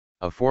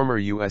A former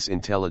U.S.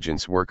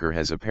 intelligence worker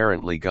has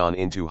apparently gone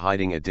into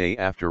hiding a day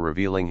after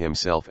revealing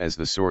himself as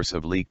the source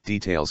of leaked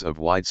details of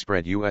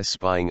widespread U.S.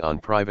 spying on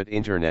private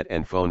internet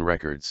and phone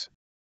records.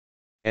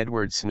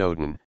 Edward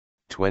Snowden,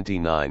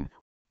 29,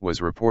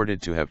 was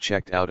reported to have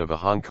checked out of a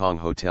Hong Kong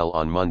hotel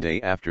on Monday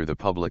after the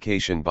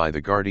publication by The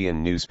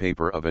Guardian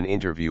newspaper of an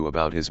interview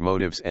about his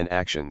motives and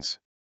actions.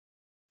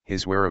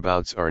 His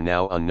whereabouts are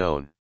now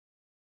unknown.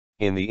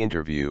 In the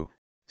interview,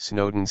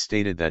 Snowden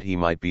stated that he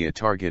might be a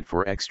target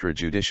for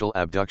extrajudicial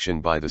abduction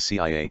by the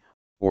CIA,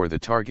 or the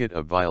target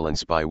of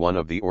violence by one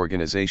of the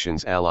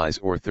organization's allies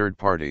or third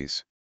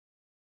parties.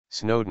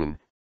 Snowden,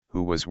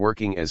 who was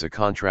working as a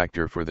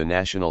contractor for the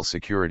National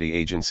Security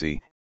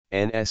Agency,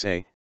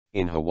 NSA,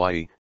 in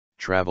Hawaii,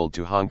 traveled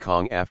to Hong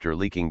Kong after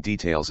leaking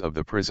details of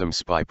the Prism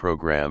spy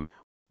program,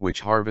 which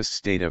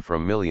harvests data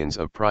from millions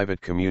of private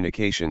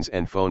communications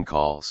and phone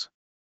calls.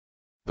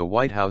 The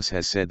White House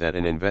has said that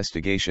an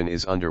investigation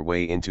is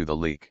underway into the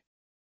leak.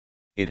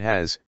 It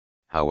has,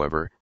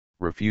 however,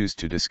 refused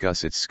to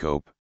discuss its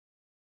scope.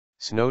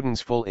 Snowden's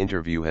full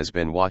interview has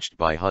been watched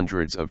by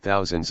hundreds of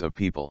thousands of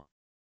people.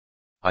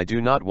 "I do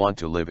not want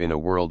to live in a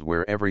world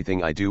where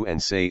everything I do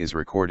and say is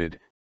recorded,"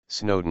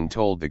 Snowden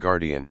told The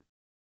Guardian.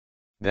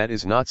 "That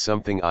is not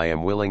something I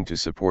am willing to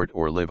support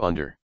or live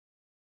under."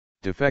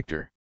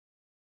 Defector.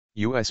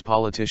 U.S.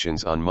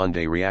 politicians on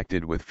Monday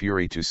reacted with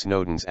fury to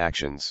Snowden's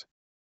actions.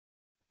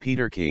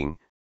 Peter King,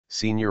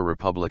 senior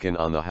Republican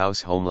on the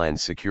House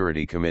Homeland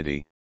Security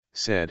Committee,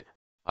 said,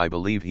 "I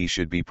believe he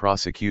should be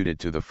prosecuted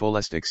to the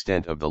fullest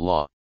extent of the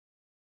law.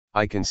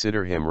 I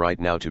consider him right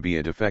now to be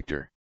a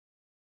defector."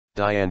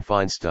 Dianne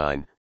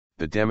Feinstein,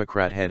 the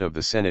Democrat head of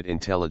the Senate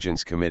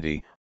Intelligence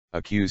Committee,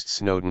 accused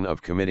Snowden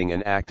of committing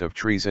an act of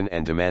treason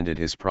and demanded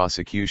his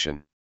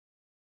prosecution.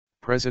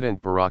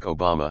 President Barack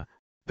Obama,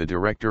 the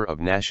Director of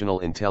National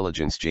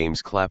Intelligence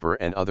James Clapper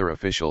and other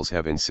officials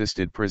have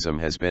insisted Prism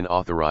has been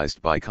authorized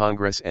by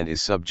Congress and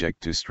is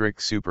subject to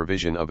strict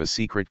supervision of a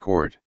secret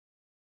court.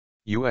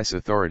 U.S.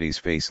 authorities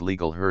face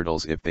legal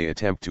hurdles if they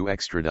attempt to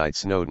extradite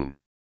Snowden.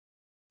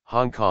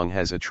 Hong Kong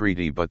has a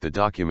treaty, but the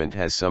document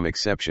has some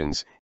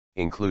exceptions,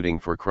 including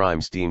for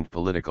crimes deemed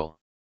political.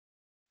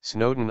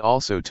 Snowden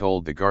also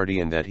told The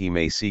Guardian that he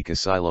may seek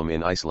asylum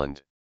in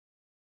Iceland.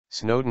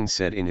 Snowden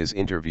said in his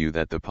interview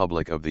that the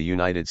public of the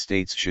United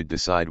States should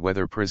decide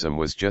whether Prism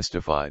was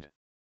justified.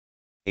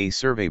 A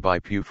survey by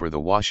Pew for The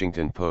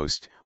Washington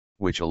Post,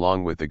 which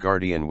along with The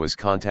Guardian was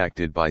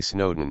contacted by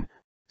Snowden,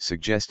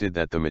 suggested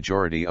that the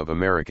majority of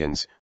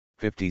Americans,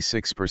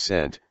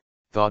 56%,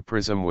 thought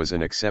Prism was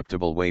an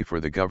acceptable way for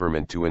the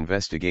government to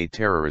investigate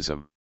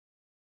terrorism.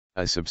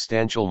 A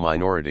substantial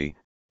minority,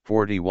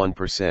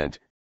 41%,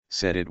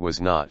 said it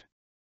was not.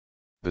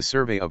 The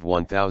survey of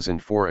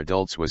 1,004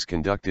 adults was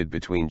conducted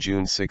between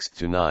June 6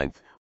 to 9,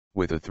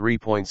 with a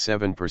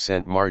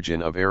 3.7%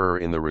 margin of error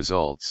in the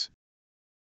results.